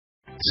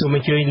សូម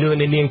ជួយលោក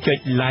អ្នកនាងចុច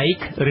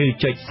like ឬ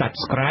ចុច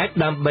subscribe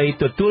ដើម្បី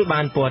ទទួល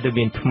បានព័ត៌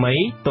មានថ្មី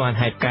ទាន់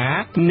ហេតុការ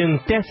ណ៍និង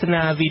ទស្ស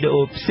នាវីដេ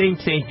អូផ្សេងៗ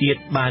ទៀត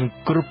បាន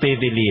គ្រប់ពេល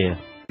វេលា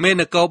មេ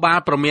នគរបាល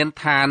ប្រមាន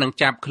ថានឹង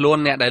ចាប់ខ្លួន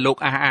អ្នកដែលលោក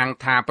អះអាង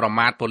ថាប្រ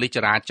មាថប៉ូលីសច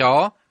រាចរ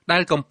ណ៍ដែ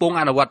លកំពុង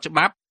អនុវត្តច្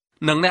បាប់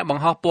និងអ្នកប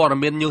ង្ហោះព័ត៌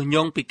មានញុះញ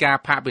ង់ពីការ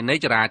ផាកពិន័យ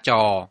ចរាច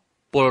រណ៍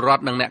ពលរ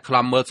ដ្ឋនិងអ្នកខ្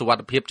លំមើលសុវត្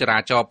ថិភាពចរា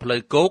ចរណ៍ផ្លូ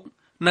វគោក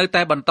នៅ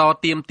តែបន្ត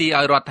ទាមទារ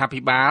ឲ្យរដ្ឋា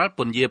ភិបាលព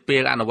ន្យាពេ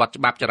លអនុវត្ត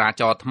ច្បាប់ចរា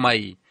ចរណ៍ថ្មី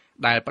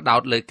ដែលផ្ដោ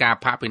តលើការ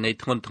ផាកពិន័យ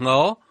ធ្ងន់ធ្ង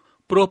រ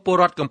ព្រោះពល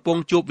រដ្ឋកំពុង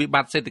ជួបវិប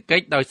ត្តិសេដ្ឋកិ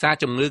ច្ចដោយសារ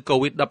ជំងឺ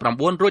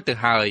Covid-19 រួចទៅ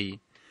ហើយ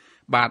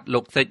បាទលោ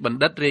កសេចបណ្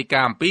ឌិតរាយកា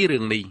រណ៍អំពីរឿ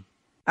ងនេះ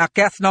អគ្គ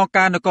ស្នង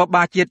ការនគរ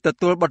បាលជាតិទ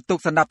ទួលបន្ទុក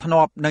សណ្ដាប់ធ្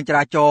នាប់និងច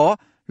រាចរណ៍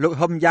លោក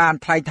ហ៊ុំយ៉ាន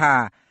ថ្លែងថា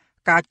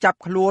ការចាប់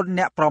ខ្លួន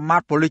អ្នកប្រមា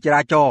ថប៉ូលីសច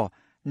រាចរណ៍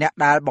អ្នក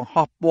ដែលបង្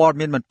ហោះព័ត៌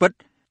មានមិនពិត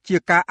ជា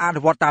ការអ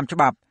នុវត្តតាមច្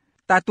បាប់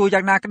តែទោះ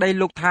យ៉ាងណាក្តី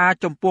លោកថា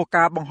ចំពោះ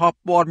ការបង្ហោះ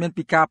ព័ត៌មាន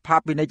ពីការផាក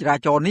ពិន័យចរា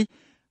ចរណ៍នេះ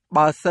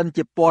បើសិន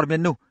ជាព័ត៌មា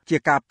ននោះជា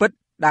ការពិត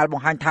ដែលប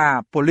ង្ហាញថា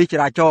ប៉ូលីសច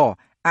រាចរណ៍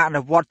អ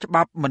នុវត្តច្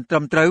បាប់មិនត្រឹ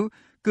មត្រូវ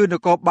គឺន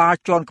គរបាល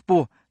ជាន់ខ្ព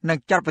ស់នឹង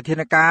ចាត់វិធា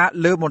នការ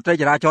លើមន្ត្រី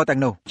ចរាចរណ៍ទាំ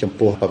ងនោះចំ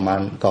ពោះប្រមាណ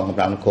កងកម្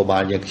លាំងនគរបា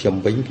លយើងខ្ញុំ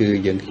វិញគឺ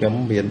យើងខ្ញុំ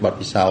មានបទ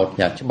ពិសោធន៍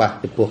យ៉ាងច្បាស់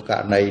ចំពោះក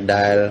រណី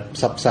ដែល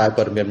ផ្សព្វផ្សាយ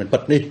ព័ត៌មានមិនពិ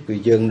តនេះគឺ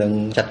យើងនឹង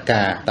ចាត់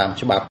ការតាម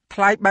ច្បាប់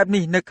ថ្លែងបែប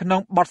នេះនៅក្នុ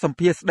ងបទសម្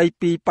ភាសន៍ស្ដី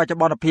ពីបច្ចុ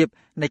ប្បន្នភាព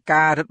នៃ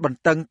ការរឹតបន្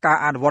តឹងការ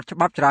អនុវត្តច្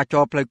បាប់ចរាច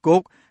រណ៍ផ្លូវគោ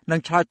កនិង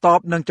ឆ្លើយតប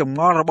នឹងចម្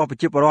ងល់របស់ប្រ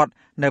ជាពលរដ្ឋ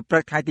នៅព្រឹ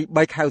កថ្ងៃទី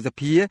3ខែឧស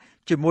ភា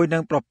ជាមួយនឹ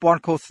ងប្រព័ន្ធ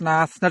ឃោសនា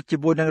ស្និទ្ធជា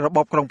មួយនឹងរប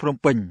បក្រុងភ្នំ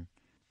ពេញ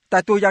តែ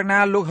ទោះយ៉ាងណា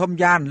លោកហ៊ុំ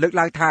យ៉ានលើក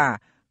ឡើងថា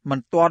មិន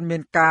ទាន់មា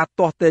នការ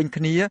ទាស់ទែង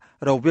គ្នា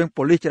រវាង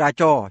ប៉ូលីសចរា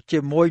ចរណ៍ជា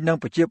មួយនឹង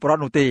ប្រជាពលរដ្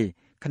ឋនោះទេ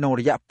ក្នុង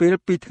រយៈពេល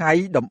2ថ្ងៃ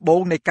ដំបូ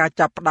ងនៃការ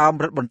ចាប់ផ្ដើម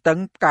រឹតបន្តឹង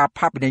ការ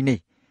ផាកពិន័យនេះ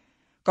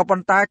ក៏ប៉ុ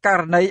ន្តែក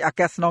រណីអគ្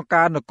គស្នង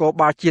ការនគរ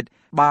បាលជាតិ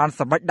បាន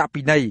សម្រេចដាក់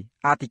ពិន័យ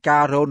អធិកា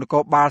ររងនគ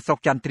របាលស្រុក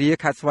ចន្ទទ្រា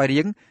ខេត្តស្វាយ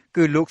រៀង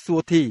គឺលោកសួ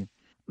រធី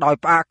ដោយ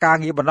ផ្អាកការ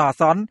ងារបណ្ដោះអា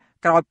សន្ន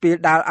ក្រោយពេល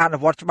ដែលអនុ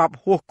វត្តច្បាប់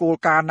ហួសគោល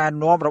ការណ៍ណែ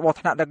នាំរបស់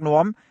ថ្នាក់ដឹក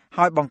នាំ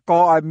ហើយបង្ក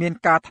ឲ្យមាន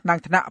ការថ្នាំង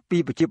ថ្នាក់ពី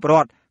ប្រជាពលរ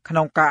ដ្ឋក្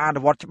នុងការអ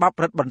នុវត្តច្បាប់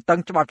រឹតបន្តឹង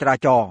ច្បាប់ចរា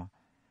ចរណ៍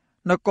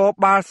នគរ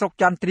បាលស្រុក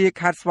ចន្ទទ្រា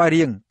ខេត្តស្វាយ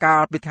រៀងកា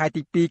លពីថ្ងៃ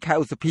ទី2ខែ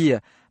ឧសភា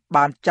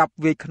បានចាប់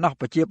វាយខ្នោះ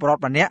ប្រជាពលរដ្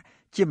ឋម្នាក់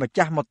ជាម្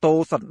ចាស់ម៉ូតូ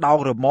សណ្ដោង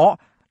រមាក់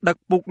ដឹក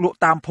ពុកលក់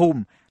តាមភូមិ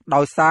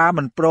ដោយសារ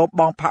មិនព្រម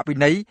បង់ផាកពិ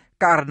ន័យ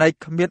ករណី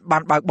គ្មានបា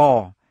នបើកបរ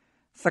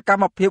សក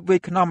ម្មភាពវាយ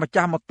ខ្នោះម្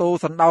ចាស់ម៉ូតូ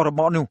សណ្ដោងរ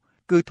មាក់នោះ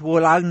គឺធ្វើ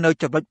ឡើងនៅ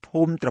ចំណុច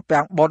ភូមិត្រ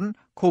ពាំងបុន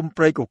ឃុំ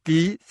ព្រៃកគី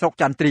ស្រុក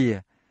ចន្ទទ្រា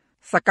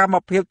សកម្ម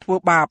ភាពធ្វើ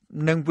បាប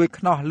និងវាយ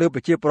ខ្នោះលើប្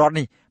រជាពលរដ្ឋ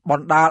នេះប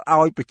ណ្ដាល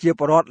ឲ្យប្រជា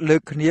ពលរដ្ឋលើ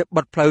កគ្នា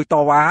បិទផ្លូវត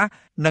វ៉ា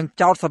និង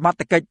ចោទសមត្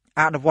ថកិច្ច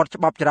អនុវត្ត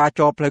ច្បាប់ចរា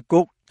ចរណ៍ផ្លូវ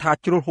គោកថា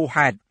ជ្រុលហួស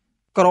ហេតុ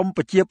ក្រម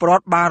ប្រជាពលរ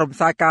ដ្ឋបានរំ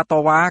សាយការត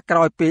វ៉ាក្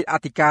រោយពេលអ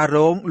ធិការរ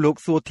ងលោក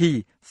សួរធី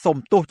សុំ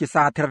ទោសជា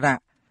សាធារណៈ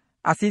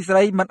អាស៊ីសេ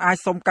រីមិនអាច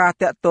សុំការ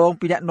តាក់ទង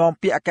ពីអ្នកនាំ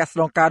ពាក្យអគ្គស្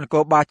នងការនគ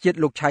របាលជាតិ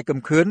លោកឆៃកឹម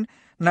ខឿន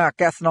និងអ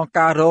គ្គស្នង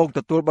ការរងទ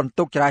ទួលបន្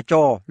ទុកចរាច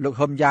រណ៍លោក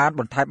ហ៊ុំយ៉ាន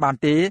បន្ថែមបាន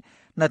ទេ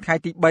នៅថ្ងៃ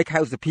ទី3ខែ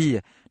ឧសភា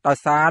ដោយ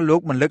សារលោក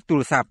មិនលើកទូ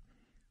រស័ព្ទ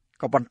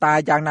ក៏ប៉ុន្តែ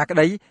យ៉ាងណាក្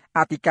តីអ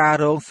ធិការ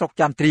រងស្រុក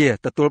ចន្ទទ្រា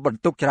ទទួលបន្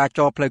ទុកចរាច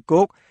រណ៍ផ្លូវ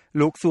គោក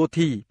លោកសួរ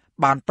ធី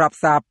បានប្រាប់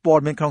សារព័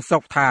ត៌មានក្នុងស្រុ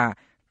កថា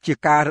ជា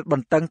ការរឹតប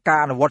ន្តឹងការ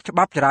អនុវត្តច្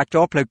បាប់ចរាច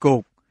រណ៍ផ្លូវគោ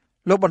ក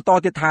លោកបន្ត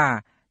ទៀតថា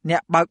អ្ន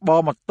កបើកបរ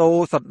ម៉ូតូ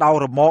សណ្ដោង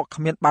រមាក់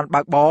គ្មានបាន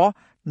បើកបរ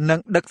និង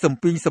ដឹកសំ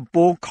ពីងសំព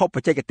ងខុសប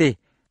ច្ចេកទេស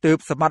ទើប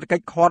សមត្ថកិ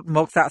ច្ចឃាត់ម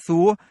កសាកសួ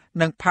រ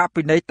និងផាក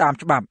ពិន័យតាម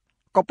ច្បាប់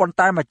ក៏ប៉ុន្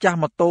តែម្ចាស់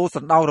ម៉ូតូស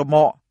ណ្ដោងរ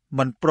មាក់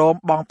មិនព្រម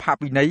បង់ផាក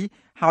ពិន័យ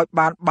ហើយ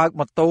បានបើក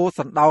ម៉ូតូ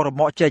សណ្ដោងរ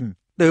មាក់ចេញ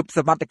ទើបស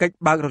មត្ថកិច្ច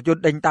បើករថយន្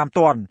តដេញតាម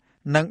ទាន់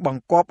និងប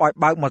ង្គាប់ឲ្យ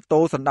បើកម៉ូតូ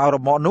សណ្ដោងរ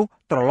មាក់នោះ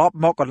ត្រឡប់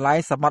មកកន្លែង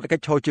សមត្ថកិ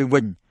ច្ចឈរជើង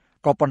វិញ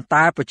ក៏ប៉ុន្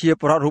តែប្រជា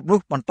ពលរដ្ឋរូបនោះ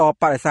បន្ត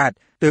បដិសេធ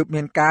ទើប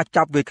មានការ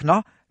ចាប់វាយខ្នោះ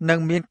និង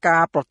មានកា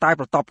រប្រតែ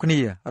ប្រតបគ្នា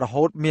រ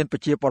ហូតមានប្រ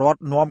ជាពលរដ្ឋ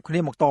នាំគ្នា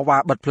មកតវ៉ា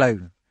បិទផ្លូវ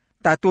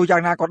តែទោះយ៉ា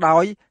ងណាក៏ដោ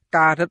យ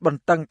ការរឹតប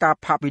ន្តឹងការ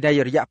ផាកពិន័យ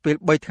រយៈពេល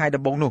3ថ្ងៃ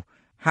ដំបូងនោះ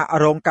ហាក់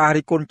រងការ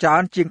រិះគន់ច្រើ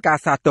នជាងការ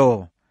សាទរ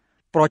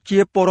ប្រជា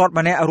ពលរដ្ឋ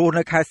ម្នាក់រស់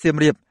នៅខេត្តសៀម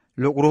រាប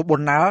លោករស់ប៊ុ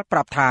នណាល់ប្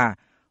រាប់ថា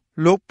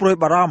លោកព្រួយ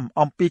បារម្ភ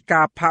អំពី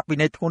ការផាកពិ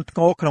ន័យធ្ងន់ធ្ង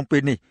រក្នុងពេ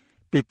លនេះ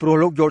ពីព្រោះ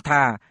លោកយល់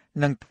ថា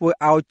នឹងធ្វើ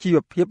ឲ្យជីវ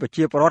ភាពប្រ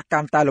ជាពលរដ្ឋកា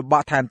ន់តែលំបា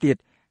កថែមទៀត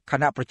ខ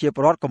ណៈប្រជាព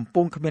លរដ្ឋកំ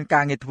ពុងគ្មាន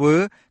ការងារធ្វើ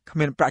គ្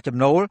មានប្រាក់ចំ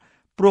ណូល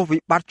ព្រោះវិ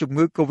បត្តិជំ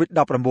ងឺ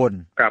Covid-19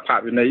 ការផាក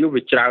ពិន័យ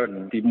វាច្រើន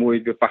ទីមួយ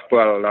វាប៉ះ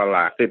ពាល់ដ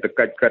ល់សេដ្ឋ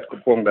កិច្ចកើតកំ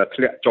ពុងតែ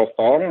ធ្លាក់ចុះផ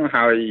ង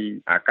ហើយ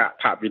អាការ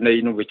ផាកពិន័យ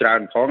នោះវាច្រើន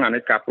ផងអា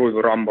នេះការព្រួយ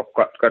បារម្ភរបស់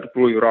គាត់ព្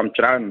រួយបារម្ភ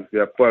ច្រើន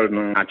វាពិល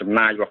នឹងអាចំ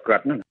ណាយរបស់គា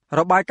ត់ហ្នឹង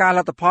របាយការណ៍ល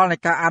ទ្ធផលនៃ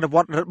ការអនុវ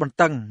ត្តរឹតបន្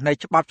តឹងនៃ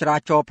ច្បាប់ចរា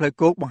ចរណ៍ផ្លូវ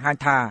គោកបង្ហាញ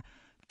ថា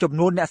ចំ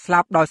នួនអ្នកស្លា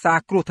ប់ដោយសារ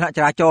គ្រោះថ្នាក់ច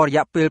រាចរណ៍រ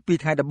យៈពេល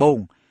2ថ្ងៃដំបូង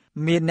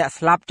មានអ្នក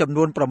ស្លាប់ចំ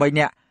នួន8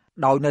នាក់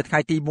ដោយនៅថ្ងៃ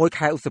ទី1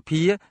ខែឧស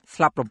ភា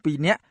ស្លាប់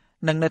7នាក់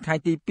និងនៅថ្ងៃ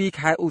ទី2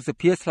ខែឧស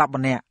ភាស្លាប់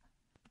1នាក់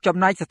ចំ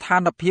ណែកស្ថា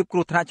នភាពគ្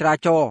រោះថ្នាក់ចរា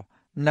ចរណ៍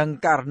និង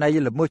ករណី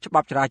ល្មើសច្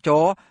បាប់ចរាច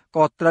រណ៍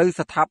ក៏ត្រូវ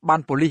ស្ថាប័ន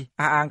ប៉ូលីស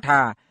អះអាងថា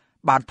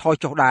បានថយ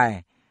ចុះដែរ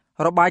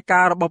របាយ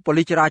ការណ៍របស់ប៉ូ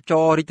លីសចរាច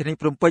រណ៍រាជធានី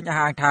ភ្នំពេញអះ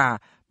អាងថា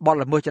បទ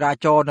ល្មើសចរា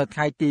ចរណ៍នៅថ្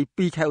ងៃទី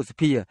2ខែឧស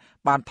ភា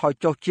បានថយ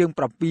ចុះជាង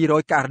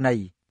700ករណី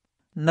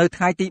នៅ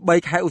ថ្ងៃទី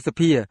3ខែឧស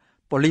ភា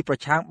ប៉ូលីសប្រ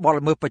ឆាំងបទ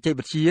ល្មើសបច្ចេក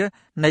វិទ្យា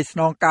នៃស្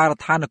នងការ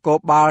ដ្ឋាននគរ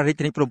បាលរាជ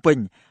ធានីភ្នំពេញ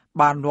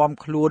បាននាំ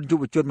ខ្លួនយុ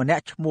វជនម្នា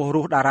ក់ឈ្មោះរ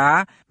ស់តារា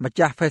ម្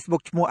ចាស់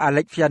Facebook ឈ្មោះ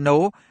Alex Fiano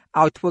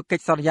ឲ្យធ្វើកិ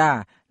ច្ចសន្យា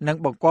និង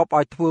បង្គាប់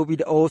ឲ្យធ្វើវី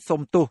ដេអូ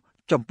សុំទោស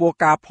ចំពោះ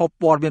ការផុស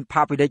ព័ត៌មាន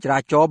ផាកពិន័យចរា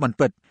ចរណ៍មិន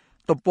ពិត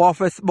ទំព័រ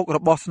Facebook រ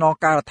បស់ស្នង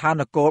ការដ្ឋាន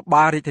នគរ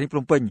បាលរាជធានីភ្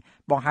នំពេញ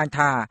បង្ហាញ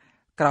ថា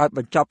ក្រោយប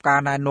ញ្ចប់ការ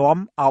ណែនាំ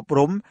អប់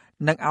រំ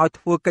និងឲ្យ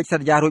ធ្វើកិច្ចស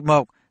ន្យារួចម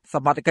កស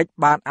មត្ថកិច្ច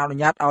បានអនុ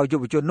ញ្ញាតឲ្យយុ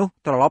វជននោះ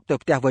ត្រឡប់ទៅ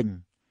ផ្ទះវិញ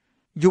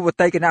យុវ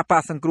តីគណៈប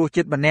កសង្គ្រោះ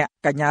ជាតិម្នាក់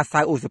កញ្ញាសៅ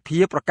ឧសភា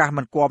ប្រកាស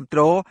មិនគាំទ្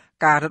រ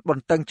ការរឹតប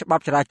ន្តឹងច្បា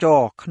ប់ចរាចរ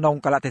ណ៍ក្នុង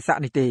កលតិស័ក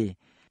នេះទេ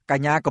ក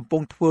ញ្ញាកំពុ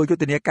ងធ្វើយុ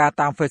ទ្ធនាការ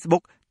តាម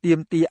Facebook ទាម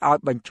ទារឲ្យ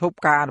បញ្ឈប់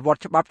ការអនុវត្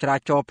តច្បាប់ចរា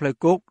ចរណ៍ផ្លូវ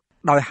គោក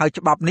ដោយហៅ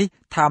ច្បាប់នេះ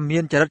ថាមា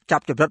នចរិតចា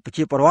ប់ចម្រិតប្រ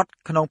ជាពលរដ្ឋ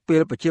ក្នុងពេ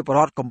លប្រជាពលរ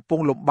ដ្ឋកំពុង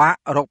លំបាក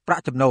រកប្រា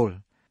ក់ចំណូល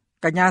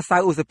កញ្ញាសៅ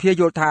ឧសភា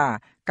យល់ថា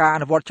ការអ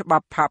នុវត្តច្បា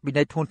ប់ផាកពិ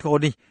ន័យធ្ងន់ធ្ងរ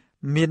នេះ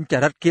មានច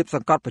រិតគៀបស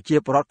ង្កត់ប្រជា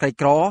ពលរដ្ឋក្រី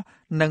ក្រ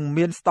និង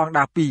មានស្តង់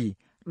ដារ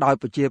2ដោយ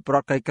ប្រជាពលរ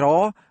ដ្ឋក្រីក្រ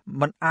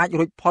មិនអាច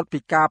រួចផុតពី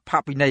ការផា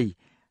កពិន័យ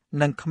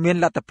និងគ្មាន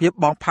លទ្ធភាព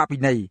បង់ផាកពិ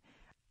ន័យ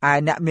ឯ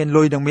អ្នកមាន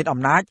លុយនិងមានអំ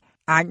ណាច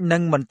អាចនឹ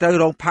ងមិនត្រូវ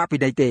រងផាកពិ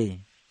ន័យទេ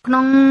ក្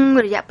នុង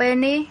រយៈពេល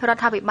នេះរ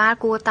ដ្ឋាភិបាល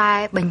គួរតែ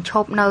បញ្ឈ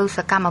ប់នៅស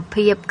កម្ម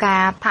ភាពកា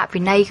រផាកពិ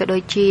ន័យក៏ដូ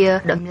ចជា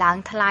ដំឡើង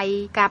ថ្លៃ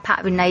ការផាក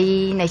ពិន័យ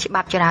នៃច្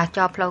បាប់ចរាច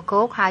រណ៍ផ្លូវ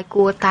គោកហើយ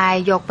គួរតែ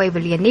យកពេល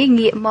វេលានេះ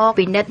ងាកមក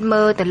ពិនិត្យ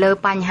មើលទៅលើ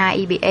បញ្ហា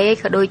EBA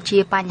ក៏ដូចជា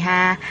បញ្ហា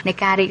នៃ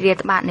ការរីករាល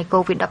ដាលនៃ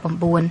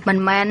COVID-19 មិន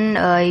មែន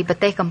ប្រ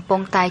ទេសកំពុ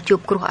ងតែជួប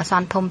គ្រោះអាស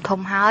ន្ន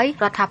ធំហើយ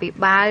រដ្ឋាភិ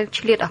បាល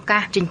ឆ្លៀតឱកា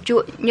សជញ្ជ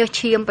ក់ញើស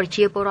ឈាមប្រ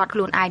ជាពលរដ្ឋខ្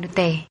លួនឯងនោះ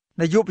ទេ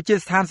នាយកវិទ្យា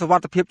ស្ថានសុវ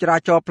ត្ថិភាពចរា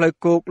ចរណ៍ផ្លូវ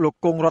គោកលោក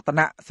គង់រត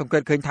នៈសង្កេ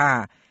តឃើញថា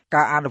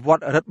ការអនុវត្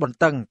តរឹតបន្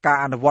តឹងការ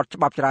អនុវត្តច្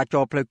បាប់ចរាច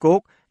រណ៍ផ្លូវគោក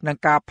និង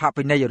ការផាក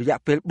ពិន័យរយៈ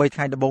ពេល3ថ្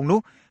ងៃដំបូងនោះ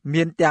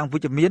មានទាំងវិ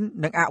ជ្ជមាន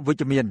និងអវិជ្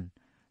ជមាន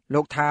លោ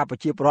កថាប្រ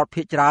ជាពលរដ្ឋ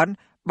ភាគច្រើន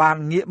បាន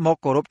ងាកមក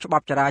គោរពច្បា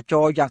ប់ចរាច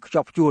រណ៍យ៉ាងខ្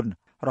ជាប់ខ្ជួន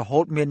រហូ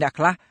តមានអ្នក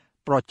ខ្លះ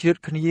ប្រជ្រៀត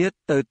គ្នា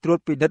ទៅត្រួត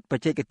ពិនិត្យប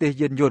ច្ចេកទេស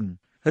យានយន្ត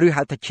ឬ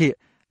ហៅថាឈៀក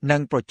និ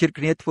ងប្រជ្រៀត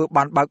គ្នាធ្វើ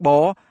បានបើកប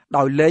រ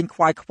ដោយលែងខ្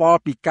វាយខ្វល់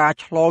ពីការ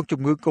ឆ្លងជំ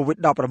ងឺ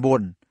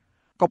COVID-19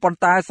 ក៏ប៉ុន្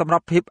តែសម្រា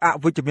ប់ភាពអ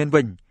វិជ្ជមាន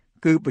វិញ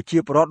គឺប្រជា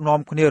ពលរដ្ឋនាំ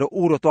គ្នារ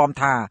អ៊ូរទាំ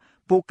ថា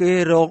ពួកគេ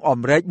រងអំ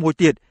រែកមួយ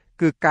ទៀត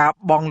គឺការ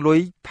បង់លុយ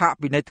ផាក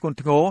ពិន័យធ្ងន់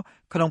ធ្ងរ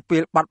ក្នុងពេ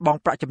លបាត់បង់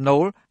ប្រាក់ចំណូ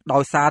លដោ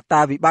យសារតែ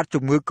វិបត្តិ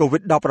ជំងឺ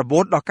COVID-19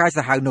 ដ៏កាច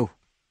សាហាវនោះ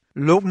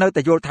លោកនៅ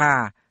តែយល់ថា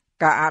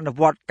ការអនុ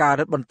វត្តការ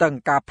រឹតបន្តឹង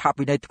ការផាក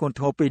ពិន័យធ្ងន់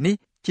ធ្ងរពេលនេះ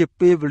ជា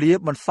ពេលវេលា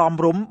មិនសម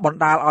រម្យបណ្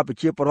ដាលឲ្យប្រ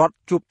ជាពលរដ្ឋ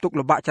ជួបទុក្ខ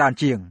លំបាកច្រើន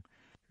ជាង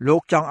លោ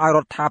កចង់ឲ្យរ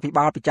ដ្ឋាភិ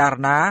បាលពិចារ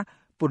ណា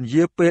ពន្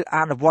យាពេលអ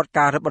នុវត្ត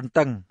ការរឹតបន្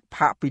តឹង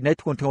ផាកពិន័យ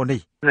ធ្ងន់ធ្ងរ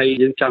នេះហើយ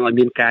យើងចង់ឲ្យ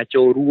មានការ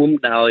ចូលរួម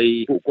ដោយ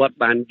ពួកគាត់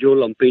បានយ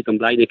ល់អំពីត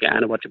ម្លៃនៃការអ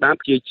នុវត្តច្បាប់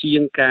ជា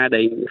ងការ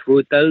ដែលធ្វើ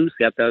ទៅ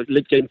ស្រាប់តែ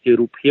លេចចេញជា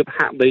រូបភាព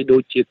ហាក់បីដូ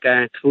ចជាកា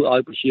រធ្វើឲ្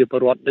យប្រជាពល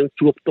រដ្ឋនឹង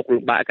ជួបទុក្ខ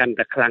លំបាកកាន់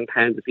តែខ្លាំង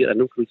ថែមទៅទៀតអា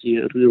នោះគឺជា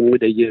រឿងមួយ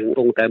ដែលយើងកំ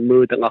ពុងតែមើ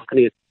លទាំងអស់គ្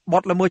នាប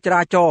ទល្មើសច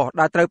រាចរណ៍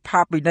ដែលត្រូវ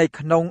ផាកពិន័យ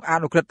ក្នុងអ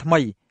នុក្រឹត្យថ្មី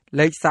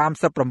លេខ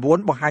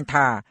39បង្ហាញ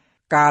ថា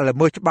ការល្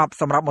មើសច្បាប់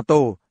សម្រាប់ម៉ូ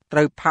តូត្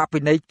រូវផាកពិ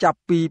ន័យចាប់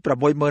ពី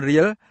 $60,000 រៀ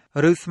ល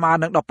ឬស្មើ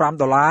នឹង$15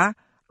ដល់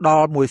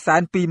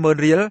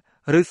$120,000 រៀល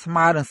ឬស្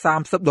មើនឹង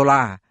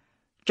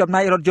$30ចំណែ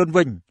ករថយន្ត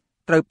វិញ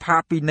ត្រូវផា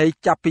កពិន័យ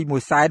ចាប់ពី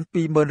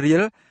$120,000 រៀ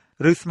ល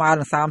ឬស្មើ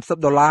នឹង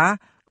$30ដល់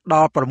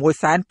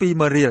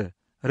$620,000 រៀល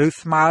ឬ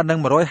ស្មើនឹង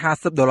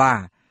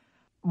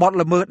$150បទ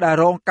ល្មើសដែល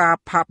រងការ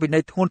ផាកពិន័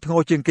យធ្ងន់ធ្ង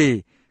រជាងគេ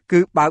គឺ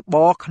បើកប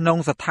រក្នុង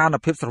ស្ថាន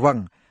ភាពស្រវឹង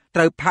ត្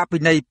រូវផាកពិ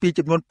ន័យពី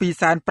ចំនួន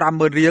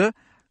$250,000 រៀល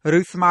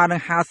ឬស្មើនឹ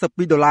ង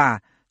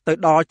$52ទៅ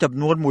ដល់ចំ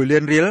នួន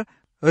$1,000,000 រៀល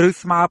ឬ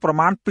ស្មើប្រ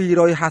មាណ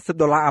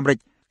$250អាមេរិក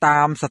តា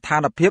មស្ថា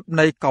នភាព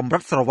នៃកម្រិ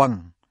តស្រវឹង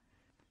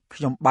ខ្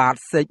ញុំបាទ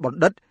សេកបណ្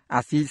ឌិត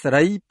អាស៊ីសេ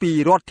រីពី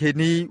រដ្ឋធា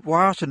នី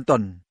វ៉ាស៊ីនតោ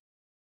ន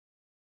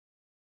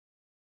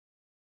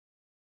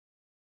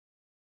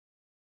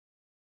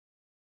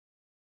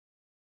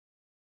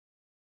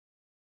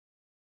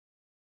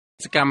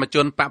សកម្មជ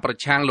នបកប្រ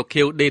ឆាំងលោក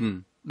ខៀវឌិន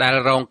ដែល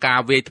រងការ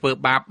វាយធ្វើ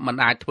បាបមិន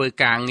អាចធ្វើ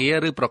ការងារ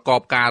ឬប្រក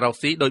បការរក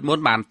ស៊ីដូចមុន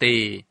បានទេ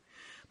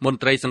មន្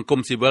ត្រីសង្គម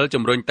ស៊ីវិល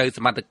ជំរុញទៅស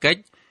មត្ថកិច្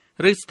ច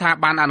ឬស្ថា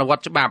ប័នអនុវ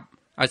ត្តច្បាប់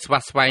ឲ្យស្វា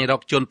ស្វែងរ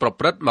កជនប្រ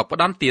ព្រឹត្តមកផ្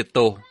ដន្ទា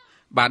ទោស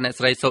បាទអ្នក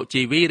ស្រីសុ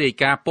ជីវីរាយ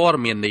ការណ៍ព័ត៌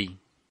មាននេះ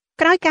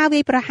ក្រោយការវា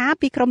យប្រហារ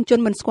ពីក្រុមជន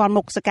មិនស្គាល់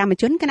មុខសកម្ម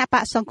ជនគណប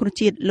កសង្គ្រោះ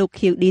ជាតិលោក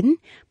ខៀវឌិន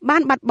បា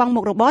នបាត់បង់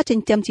មុខរបរចិ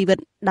ញ្ចឹមជីវិត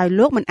ដោយ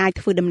លោកមិនអាច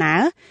ធ្វើដំណើ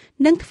រ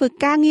និងធ្វើ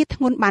ការងារ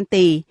ធ្ងន់បាន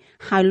ទេ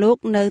ហើយលោក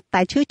នៅ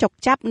តែឈឺចុក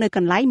ចាប់នៅក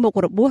ន្លែងមុខ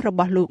របួសរប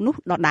ស់លោកនោះ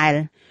ដដែល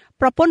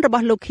ប្រពន្ធរប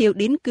ស់លោកខៀវ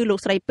ឌិនគឺលោក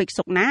ស្រីពេជ្រ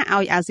សុកណា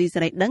ឲ្យអាស៊ីសេ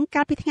រីដឹង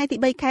កាលពីថ្ងៃទី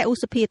3ខែឧ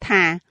សភា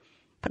ថា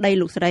ប្តី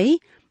លោកស្រី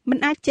មិន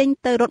អាចចេញ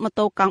ទៅរត់ម៉ូ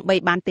តូកង់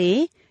3បានទេ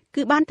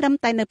គឺបានត្រឹម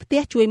តែនៅផ្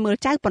ទះជួយមើល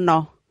ចៅប៉ុណ្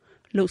ណោះ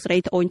លោកស្រី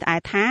ត្អូញត្អែ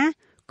ថា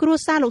គ្រួ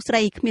សារលោកស្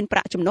រីគ្មានប្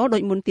រាក់ចំណូលដូ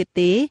ចមុនទៀត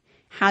ទេ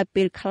ហើយ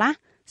ពេលខ្លះ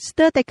ស្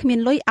ទើរតែគ្មាន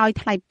លុយឲ្យ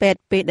ថ្លៃពេទ្យ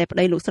ពេលដែលប្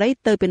តីលោកស្រី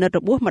ទៅពិនិត្យរ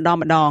បួសម្ដ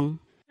ង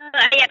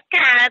អាយ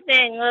កាទេ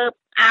ងើប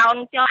អោន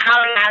ចុះអោ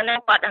នឡើងនឹង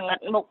គាត់ងឹត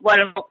មុខវ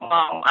ល់មុខហ្ម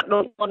ងអត់ដូ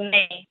ចមុន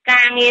ទេ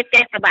ការងារផ្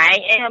ទះសម្បែង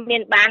អីមា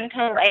នបានធ្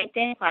វើអី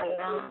ទេគាត់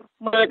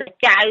មើលតែ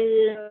ចៅ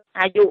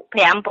អាយុ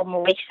5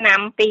 6ឆ្នាំ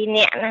2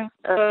នាក់ហ្នឹង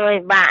អើយ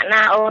បាក់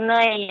ណាអូន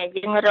អើយ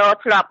យើងរក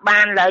ធ្លាប់បា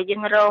នឥឡូវយើ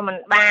ងរកមិន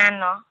បាន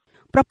ណោះ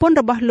ប្រពន្ធ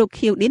របស់លោក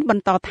ខៀវឌិនប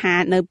ន្តថា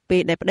នៅពេ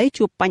លដែលប្តី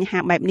ជួបបញ្ហា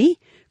បែបនេះ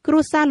គ្រួ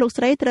សារលោក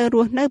ស្រីត្រូវរ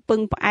ស់នៅពឹ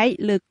ងផ្អែក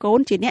លើកូន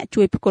ជាអ្នក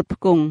ជួយផ្គត់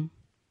ផ្គង់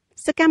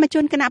សកម្មជ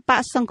នគណបក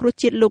សង្គ្រោះ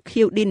ជាតិលោក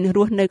ខៀវឌិនរ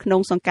ស់នៅក្នុ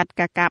ងសង្កាត់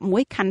កាកាបមួ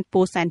យខណ្ឌ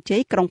ពោធិ៍សែនជ័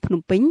យក្រុងភ្នំ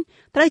ពេញ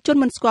ត្រូវជន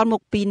មិនស្គាល់មុ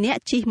ខ2នាក់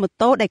ជិះម៉ូ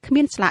តូដែលគ្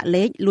មានស្លាក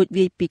លេខលួច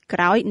វាយពីក្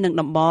រោយនិង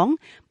ដំបង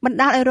បណ្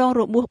ដាលឲ្យរង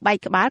របួសបែក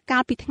ក្បាលកា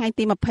លពីថ្ងៃ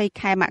ទី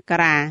20ខែមក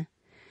រា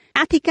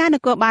អធិការន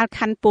គរបាលខ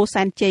ណ្ឌពោធិ៍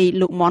សែនជ័យ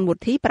លោកមនវុ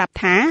ធីប្រាប់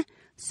ថា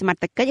សមត្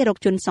ថកិច្ចរក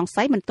ជនសង្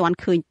ស័យមិនទាន់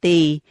ឃើញទេ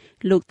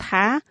លោក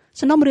ថា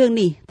សំណុំរឿង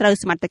នេះត្រូវ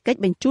សមត្ថកិច្ច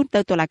បញ្ជូនទៅ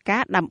តុលាកា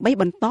រដើម្បី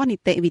បន្តនី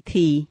តិវិ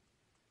ធី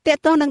តើ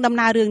តើនឹងដំ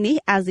ណើររឿងនេះ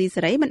អាស៊ី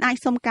សេរីមិនអាច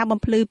សុំការបំ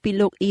ភ្លឺពី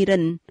លោកអ៊ីរិ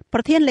នប្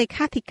រធានលេ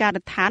ខាធិការ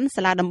ដ្ឋាន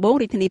សាលាដំបង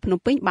រាជធានីភ្នំ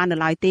ពេញបាននៅ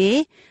ឡើយទេ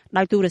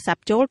ដោយទូរស័ព្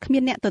ទចូលគ្មា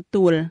នអ្នកទ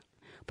ទួល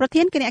ប្រ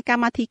ធានគណៈក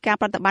ម្មាធិការ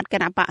ប្រតិបត្តិគ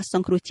ណៈបកស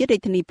ង្គ្រោះជាតិរា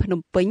ជធានីភ្នំ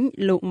ពេញ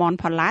លោកមន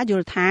ផល្លាយ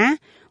ល់ថា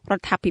រ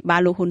ដ្ឋាភិបាល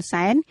លោកហ៊ុន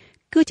សែន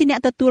គឺជាអ្នក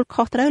ទទួល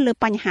ខុសត្រូវលើ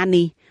បញ្ហា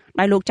នេះ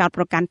ដោយលោកចោទ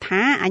ប្រកាន់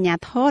ថាអាជ្ញា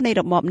ធរនៃ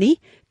របបនេះ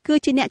គឺ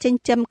ជាអ្នកចិ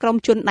ញ្ចឹមក្រុម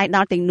ជនដៃដ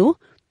ល់ទាំងនោះ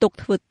ទុក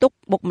ធ្វើទុក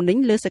បុកម្នេញ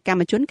លើសកម្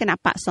មជនគណ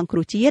បកសង្គ្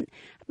រោះជាតិ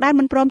ដែល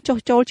មិនព្រមចុះ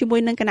ចូលជាមួយ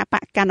នឹងគណប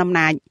កកណ្ដាលអំ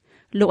ណាច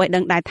លោកឲ្យដឹ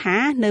ងដែរថា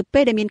នៅពេ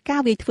លដែលមានកា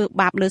រវាយធ្វើ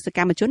បាបលើសក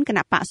ម្មជនគណ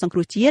បកសង្គ្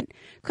រោះជាតិ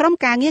ក្រុម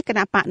ការងារគណ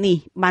បកនេះ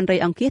បានរៃ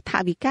អង្គាសថ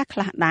វិកាខ្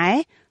លះដែរ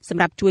ស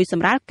ម្រាប់ជួយស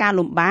ម្រាលការ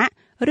លំបាក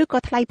ឬក៏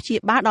ថ្លៃព្យា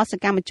បាលដល់ស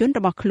កម្មជនរ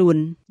បស់ខ្លួន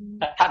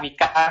ថវិ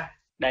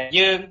កាដែល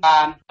យើងបា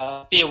ន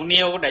ពាវ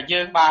នាវដែល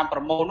យើងបានប្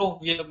រមូលនោះ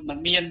វាមិន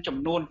មានចំ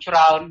នួនច្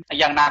រើន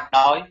យ៉ាងណាក៏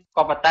ដោយ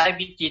ក៏ប៉ុន្តែ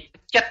វាជា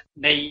ចិត្ត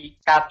នៃ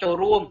ការចូល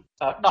រួម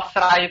ដោះ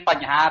ស្រាយប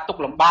ញ្ហាទុក្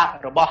ខលំបាក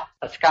របស់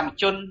សកម្ម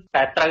ជន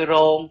ដែលត្រូវរ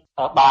ង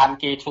បាន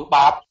គេធ្វើ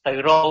បាបទៅ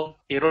រង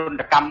ទីរន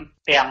កម្ម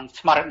ទាំង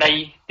ស្មារតី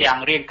ទាំង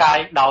រាងកាយ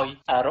ដោយ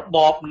រប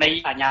បនៃ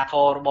អាជ្ញាធ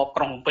ររបប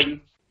ក្រុងភ្នំពេញ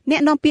អ្ន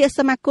កនាំពាក្យ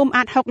សមាគម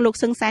អាត60លោក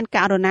សឹងសែនក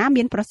រណា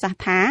មានប្រសាស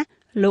ន៍ថា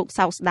លោក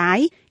សោកស្ដាយ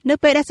នៅ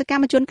ពេលដែលសក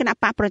ម្មជនគណ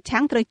បកប្រ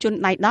ឆាំងត្រូវជន់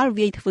ដៃដល់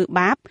វាយធ្វើ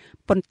បាប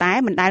ប៉ុន្តែ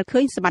មិនដែលឃើ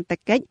ញសមត្ថ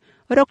កិច្ច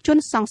រកជន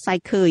សង្ស័យ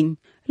ឃើញ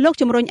លោក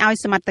ជំរុញឲ្យ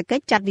សមត្ថកិ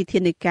ច្ចចាត់វិធា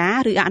នការ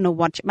ឬអនុ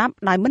វត្តច្បាប់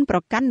ដោយមិនប្រ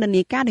កាន់និន្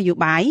នាការនយោ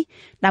បាយ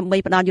ដើម្បី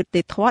ផ្ដល់យុត្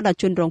តិធម៌ដល់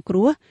ជនរងគ្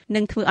រោះនិ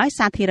ងធ្វើឲ្យ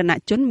សាធារណ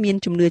ជនមាន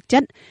ជំនឿចិ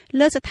ត្ត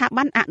លើស្ថា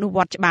ប័នអនុវ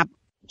ត្តច្បាប់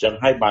ចឹង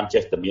ហើយបាន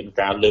ចេះតែមាន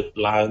ការលើក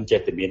ឡើងចេះ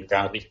តែមាន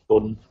ការរិះគ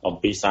ន់អំ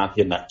ពីសា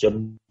ធារណជន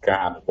ការ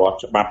អនុវត្ត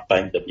ច្បាប់តែ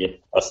ងតែមាន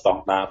ស្ត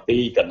ង់ដារ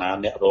2កណា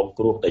អ្នករង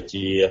គ្រោះដែល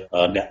ជា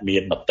អ្នកមា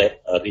នមតិ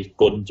រិះ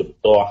គន់ជំ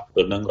ទាស់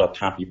ទៅនឹងរដ្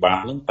ឋាភិបាល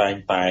នឹងតែង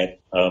តែ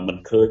មិន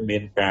ឃើញមា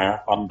នការ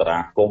អន្តរា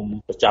គមន៍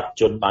ចាប់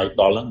ជនដៃ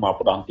ដល់នឹងមក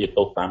ផ្ដន់ទា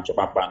ទោសតាមច្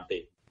បាប់បានទេ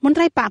មន្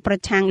ត្រីបកប្រ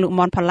ឆាំងលោក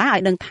មនផល្លាឲ្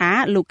យដឹងថា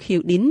លោកខៀ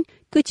វឌិន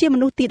គឺជាម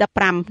នុស្សទី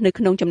15នៅ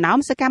ក្នុងចំណោម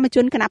សកម្មជ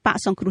នគណបក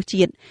សង្គ្រោះ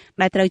ជាតិ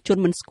ដែលត្រូវជ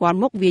ន់មិនស្គាល់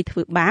មុខវាយធ្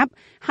វើបាប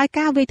ហើយ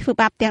ការវាយធ្វើ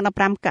បាបទាំង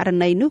15ករ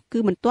ណីនោះគឺ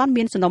មិនទាន់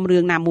មានសំណុំរឿ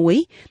ងណាមួយ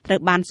ត្រូវ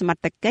បានសមត្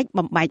ថកិច្ច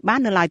បំបែកបាន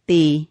នៅឡើយ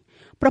ទេ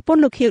ប្រពន្ធ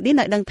លោកខៀវឌិន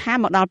ឲ្យដឹងថា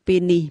មកដល់ពេ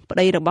លនេះប្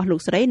តីរបស់លោក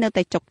ស្រីនៅ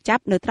តែចុកចា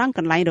ប់នៅត្រង់ក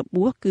ន្លែងរ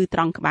បួសគឺត្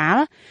រង់ក្បាល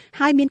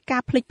ហើយមានកា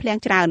រភ្លេចភ្លាំង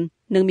ច្រើន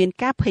និងមាន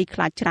ការភ័យខ្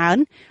លាចច្រើន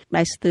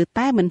ដែលស្ទើរ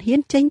តែមិនហ៊ា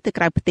នចេញទៅ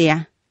ក្រៅផ្ទះ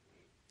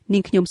នា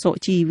ងខ្ញុំសុ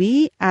ជីវី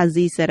អា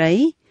ស៊ីសេរី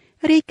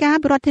រាយការ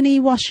ណ៍ពីរដ្ឋធានី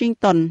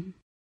Washington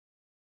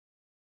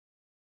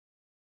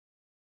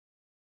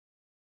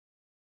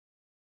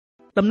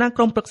តំណាង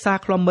ក្រុមប្រឹក្សា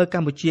ឃ្លាំមើលក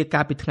ម្ពុជា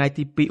កាលពីថ្ងៃ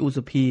ទី2ឧស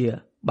ភា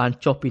បាន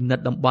ចុះពិនិត្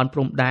យតំបន់ព្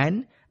រំដែន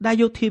ដែល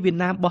យោធាវៀត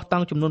ណាមបោះត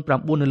ង់ចំនួន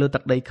9នៅលើទឹ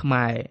កដីខ្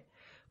មែរ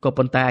ក៏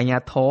ប៉ុន្តែអាជ្ញា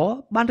ធរ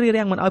បានរា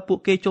រាំងមិនឲ្យពួក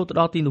គេចូលទៅ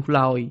ដល់ទីនោះ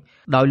ឡើយ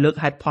ដោយលើក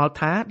ហេតុផល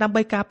ថាដើម្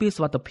បីការពារ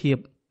សុវត្ថិភាព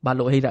បាទ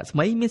លោកហេរ៉ាស្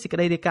មីមានសេចក្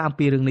តីរាយការណ៍អំ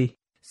ពីរឿងនេះ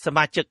ស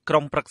មាជិកក្រុ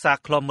មប្រឹក្សា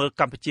ឃ្លាំមើល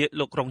កម្ពុជា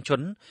លោករងជុ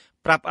ន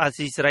ប្រាប់អា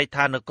ស៊ីសេរី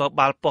ថានគរ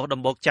បាលប៉ុស្តិ៍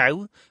ដំបូកចៅ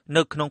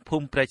នៅក្នុងភូ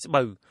មិព្រែកស្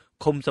បូវ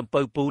ឃុំសំ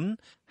ពៅពូន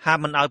ហាម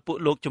មិនឲ្យពួក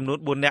លោកចំនួន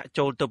4នាក់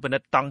ចូលទៅពិនិ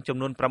ត្យតង់ចំ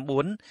នួន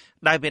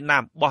9ដែលវៀតណា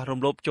មបោះរំ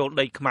លោភចូល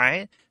ដីខ្មែរ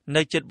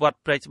នៅជិតវត្ត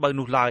ព្រែកស្បូវ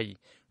នោះឡើយ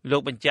លោ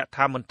កបញ្ជាក់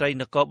ថាមន្ត្រី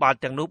នគរបាល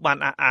ទាំងនោះបាន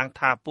អះអាង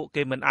ថាពួក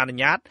គេមិនអនុ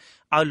ញ្ញាត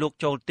ឲ្យលោក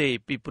ចូលទេ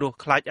ពីព្រោះ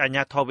ខ្លាចអាជ្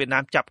ញាធរវៀតណា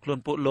មចាប់ខ្លួន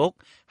ពួកលោក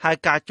ហើយ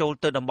ការចូល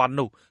ទៅតំបន់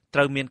នោះត្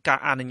រូវមានការ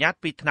អនុញ្ញាត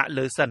ពីថ្នាក់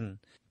លើសិន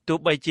ទោះ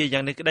បីជា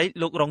យ៉ាងនេះក្តី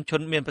លោករងឈុ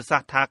នមានប្រសាស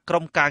ន៍ថាក្រុ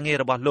មការងារ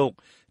របស់លោក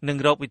នឹង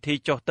រកវិធី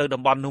ចុះទៅ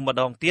តំបន់នោះម្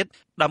ដងទៀត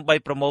ដើម្បី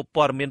ប្រមូល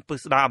ព័ត៌មានពិ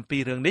ស្ដារអំពី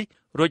រឿងនេះ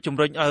រួចជំ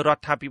រុញឲ្យរ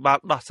ដ្ឋាភិបាល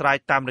ដោះស្រាយ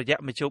តាមរយៈ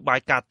មធ្យោបាយ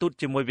ការទូត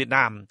ជាមួយវៀត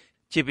ណាម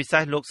ជាពិសេ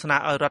សលោកស្នើ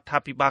ឲ្យរដ្ឋា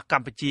ភិបាលក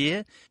ម្ពុជា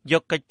យ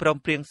កកិច្ចព្រម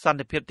ព្រៀងសន្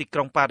តិភាពទីក្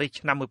រុងប៉ារីស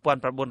ឆ្នាំ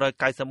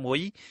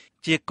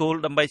1991ជាគោល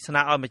ដើម្បីស្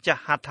នើឲ្យម្ចា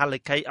ស់ហត្ថលេ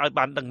ខីឲ្យ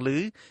បានដឹងឮ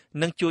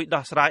និងជួយ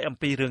ដោះស្រាយអំ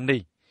ពីរឿង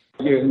នេះ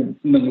យើង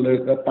នឹងលើ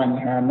កបញ្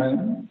ហាហ្នឹង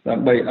ដើ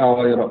ម្បីឲ្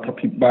យរដ្ឋា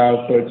ភិបាល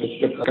ប្រជា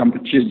ជនកម្ពុ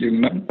ជាយើង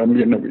ហ្នឹង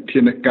មានវិធា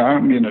នការ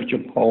មាន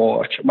ជំហរ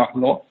ច្បាស់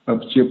លាស់ប្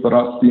រជាប្រ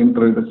ដ្ឋស្ទៀង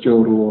ត្រូវទៅចូល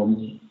រួម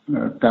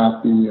ការ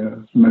ពារ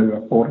នៅ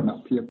បរិណ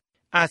ភាព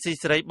អាស៊ី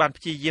សេរីបាន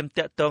ព្យាយាម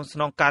តាក់ទងស្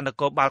នងការន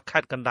គរបាលខេ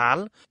ត្តកណ្ដាល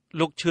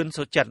លោកឈឿន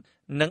សុចិត្រ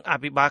និងអ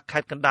ភិបាលខេ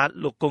ត្តកណ្ដាល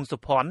លោកគង់សុ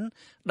ភ័ណ្ឌ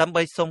ដើម្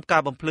បីសុំកា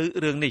របំភ្លឺ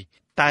រឿងនេះ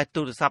តែ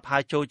ទូរស័ព្ទហៅ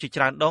ចូលជា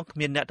ច្រើនដងគ្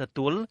មានអ្នកទ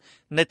ទួល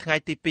នៅថ្ងៃ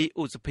ទី2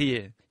ឧសភា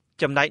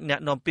ចំណែកអ្នក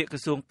នាំពាក្យក្រ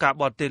សួងការ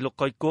បរទេសលោក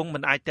កុយគង់មិ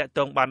នអាចតាក់ទ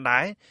ងបានដែ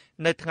រ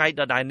នៅថ្ងៃ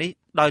ដដែលនេះ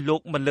ដោយលោក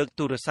មិនលើក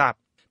ទូរស័ព្ទ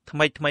ថ្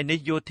មីនេះ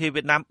យោធា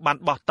វៀតណាមបាន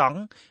បោះតង់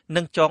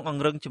និងចងអ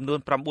ង្រឹងចំនួន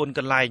9ក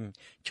ន្លែង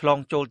ឆ្លង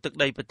ចូលទឹក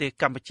ដីប្រទេស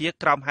កម្ពុជា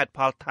ក្រោមហេតុផ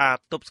លថា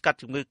ទប់ស្កាត់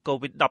ជំងឺ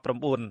Covid-19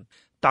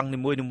 តង់នី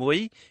មួយ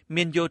ៗ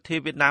មានយោធា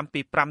វៀតណាម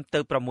ពី5ទៅ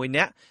6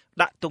នាក់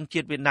ដាក់ទង់ជា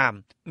តិវៀតណាម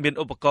មាន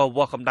ឧបករណ៍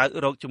វាស់កម្ដៅ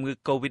រោគជំងឺ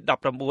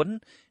Covid-19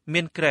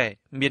 មានគ្រែ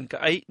មានកៅ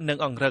អីនិង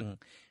អង្រឹង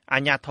អា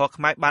ជ្ញាធរ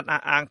ខ្មែរបាន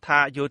អះអាងថា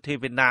យោធា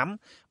វៀតណាម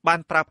បាន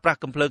ប្រើប្រាស់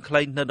កាំភ្លើងខ្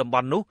លីនៅតំប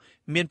ន់នោះ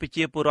មានប្រ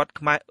ជាពលរដ្ឋ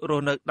ខ្មែររ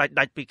ស់នៅ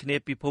ដាច់ពីគ្នា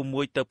ពីភូមិ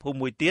មួយទៅភូមិ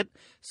មួយទៀត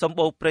សម្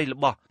បូរព្រៃល្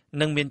បោះ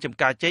និងមានចម្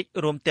ការចេក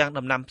រួមទាំង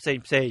ដំណាំផ្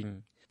សេង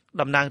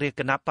តំណាងរាជ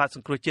គណៈបកស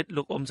ង្គ្រោះជាតិ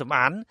លោកអ៊ុំសំ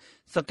អាន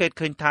សង្កេត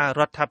ឃើញថា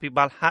រដ្ឋាភិ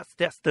បាលហាក់ស្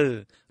ទាក់ស្ទើរ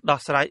ដោះ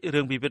ស្រាយ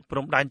រឿងវិវាទព្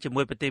រំដែនជា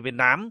មួយប្រទេសវៀត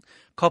ណាម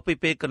ខុសពី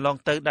ពេលកន្លង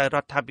ទៅដែលរ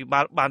ដ្ឋាភិបា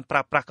លបានប្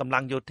រើប្រាស់កម្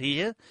លាំងយោធា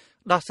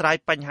ដោះស្រាយ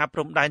បញ្ហាព្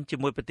រំដែនជា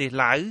មួយប្រទេស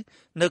ឡាវ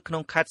នៅក្នុ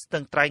ងខេត្តស្ទឹ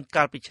ងត្រែង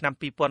កាលពីឆ្នាំ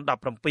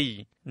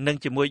2017និង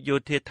ជាមួយយោ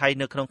ធាថៃ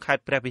នៅក្នុងខេត្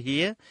តព្រះវិហា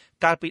រ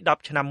កាលពី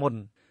10ឆ្នាំមុន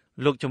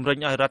លោកជំរុញ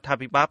ឲ្យរដ្ឋា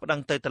ភិបាលប្តឹ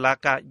ងទៅតុលា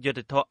ការយុត្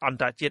តិធម៌អន្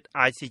តរជាតិ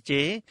ICJ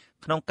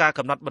ក្នុងការ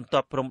កំណត់បន្ទា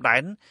ត់ព្រំដែ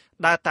ន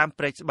ដើរតាម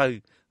ព្រែកស្បូវ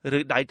ឬ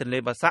ដៃទន្លេ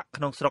បាសាក់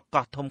ក្នុងស្រុក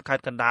កោះធំខេ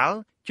ត្តកណ្ដាល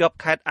ជាប់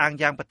ខេត្តអាង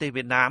យ៉ាងប្រទេស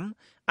វៀតណាម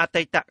អ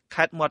តីត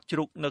ខេត្តមាត់ជ្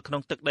រូកនៅក្នុ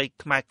ងទឹកដី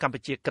ខ្មែរកម្ពុ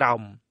ជាក្រោ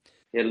ម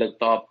គេលើក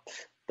តប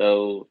ទៅ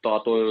ត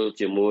ទល់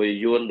ជាមួយ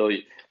យួនដោយ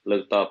លើ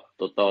កតប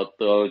ត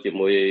ទល់ជា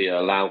មួយ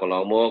ឡាវកន្ល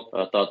ងមក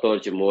តទល់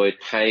ជាមួយ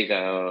ថៃ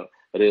ក៏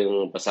រឿង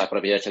ភាសាប្រ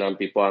វត្តិឆ្នាំ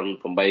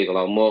2008កន្ល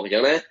ងមកអញ្ចឹ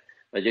ងណា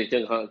យើង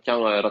ច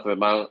ង់ឲ្យរដ្ឋាភិ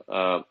បាល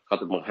គា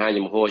ត់បង្ហាញ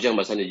ចំហអញ្ចឹង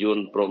បើសិនជាយួន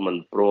ព្រមមិន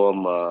ព្រម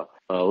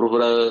រុះ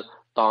រើ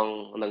តង់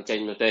នឹងចេញ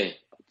នោះទេ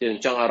យើង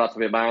ចង់ឲ្យរដ្ឋា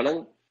ភិបាលហ្នឹង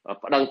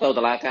ប្តឹងទៅ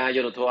តុលាការ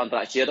យុត្តិធម៌អន្តរ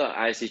ជាតិ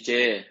ICJ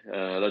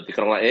នៅទី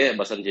ក្រុងឡាអេ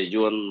បើសិនជា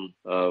យួន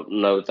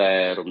នៅតែ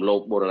រំលោភ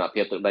បូរណ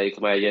ភាពទឹកដី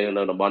ខ្មែរយើង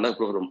នៅតំបន់ហ្នឹង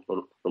ព្រោះ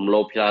រំលោ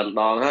ភច្រើន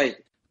ដងហើយ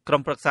ក្រុ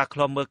មប្រឹក្សាឃ្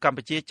លាំមើលកម្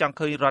ពុជាចង់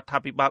ឃើញរដ្ឋា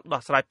ភិបាល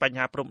ដោះស្រាយបញ្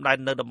ហាព្រំដែន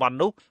នៅតំបន់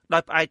នោះដោ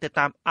យផ្អែកទៅ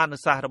តាមអនុ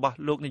សាសន៍របស់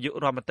លោកនាយក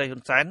រដ្ឋមន្ត្រីហ៊ុ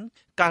នសែន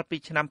កាលពី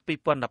ឆ្នាំ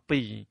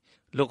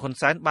2012លោកហ៊ុន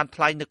សែនបាន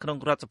ថ្លែងនៅក្នុង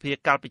រដ្ឋសភា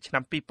កាលពីឆ្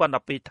នាំ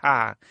2012ថា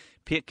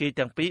ភាគី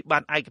ទាំងពីរបា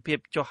នឯកភាព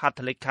ចុះហត្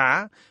ថលេខា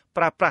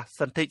ប្រើប្រាស់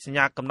សន្ធិសញ្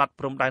ញាកំណត់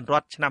ព្រំដែនរ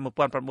ដ្ឋឆ្នាំ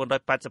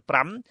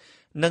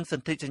1985និងស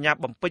ន្ធិសញ្ញា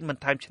បំពេញប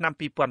ន្ថែមឆ្នាំ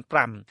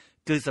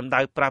2005គឺសម្ដៅ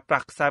ប្រើប្រា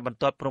ស់ខ្សែបន្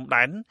ទាត់ព្រំ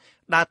ដែន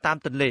ដើរតាម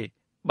ទន្លេ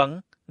បឹង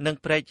និង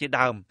ព្រែកជា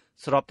ដើម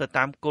ស្របទៅ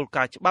តាមគោល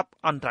ការណ៍ច្បាប់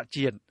អន្តរ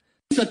ជាតិ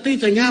សន្ធិ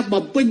សញ្ញា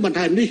បំពេញបន្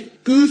ថែមនេះ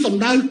គឺស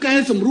ម្ដៅកែ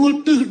សម្រួល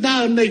ទិសដៅ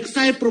នៃខ្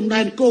សែព្រំ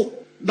ដែនគោក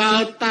ដើ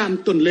រតាម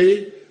ទន្លេ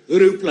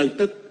ឬផ្លូវ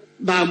ទឹក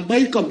ដើម្បី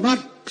កំណ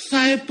ត់ខ្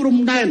សែព្រំ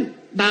ដែន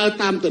ដើរ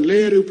តាមទន្លេ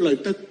ឬផ្លូវ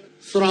ទឹក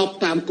ស្រប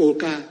តាមគោល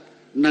ការណ៍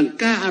និង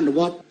ការអនុវ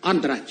ត្តអ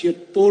ន្តរជាតិ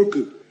ពោល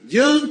គឺ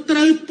យើងត្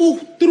រូវពុះ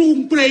ទ្រូង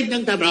ព្រែកនឹ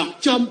ងតែម្ដង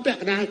ចំពាក់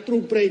កណ្ដាលទ្រូ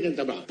ងព្រែកនឹង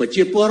តែម្ដងប្រ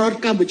ជាពលរដ្ឋ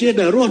កម្ពុជា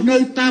ដែលរស់នៅ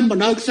តាមប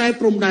ណ្ដោយខ្សែ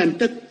ព្រំដែន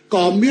ទឹក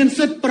ក៏មាន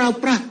សិទ្ធិប្រើ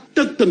ប្រាស់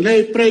ទឹកទន្លេ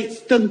ព្រែក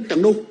ស្ទឹងទាំ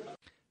ងនោះ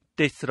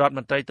ទេសរដ្ឋម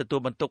ន្ត្រីទទួល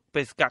បន្ទុក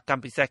បេសកកម្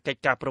មពិសេសកិច្ច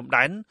ការព្រំ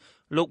ដែន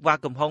លោកវ៉ា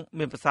កំហុង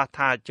មានប្រសាសន៍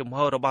ថាជំហ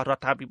ររបស់រ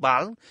ដ្ឋាភិបា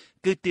ល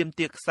គឺទាម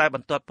ទារខ្សែប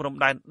ន្ទាត់ព្រំ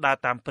ដែនដើរ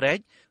តាមព្រែក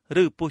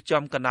ឬពុះ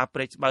ចំកណ្ដាលព្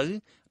រែកស្បូវ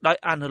ដោយ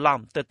អនុលោម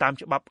ទៅតាម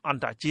ច្បាប់អ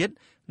ន្តរជាតិ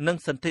និង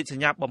សន្ធិស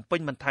ញ្ញាបំពេញ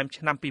បន្ថែម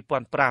ឆ្នាំ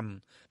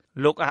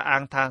2005លោកអះអា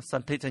ងថាស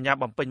ន្ធិសញ្ញា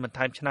បំពេញបន្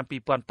ថែមឆ្នាំ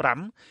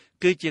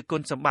2005គឺជាគុ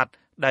ណសម្បត្តិ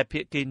ដែលភា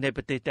គីនៃ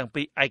ប្រទេសទាំង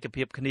ពីរឯក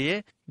ភាពគ្នា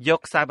យក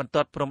ខ្សែបន្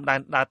ទាត់ព្រំដែន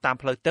ដើរតាម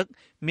ផ្លូវទឹក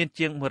មាន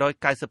ជាង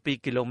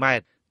192គីឡូម៉ែ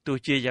ត្រទោះ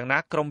ជាយ៉ាងណា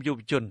ក្រមយុវ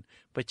ជន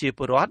ប្រជាព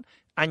លរដ្ឋ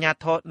អាជ្ញា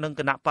ធរនិង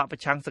គណៈបកប្រ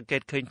ឆាំងសង្កេ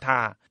តឃើញថា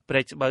ព្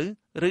រែកស្បូវ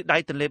ឬដៃ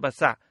ទន្លេបា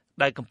សាក់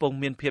ដែលកំពុង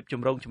មានភាពច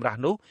ម្រូងចម្រាស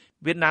នោះ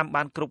វៀតណាម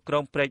បានគ្រប់គ្រ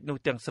ងព្រែកនោះ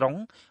ទាំងស្រុង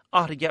អ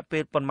ស់រយៈពេ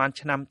លប្រមាណ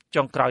ឆ្នាំ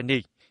ចុងក្រោយ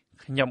នេះ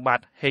ខ្ញុំបាទ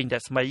ហេងរ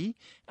ស្មី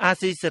អា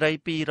ស៊ីសេរី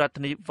ពីរដ្ឋ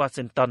ធានី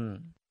Washington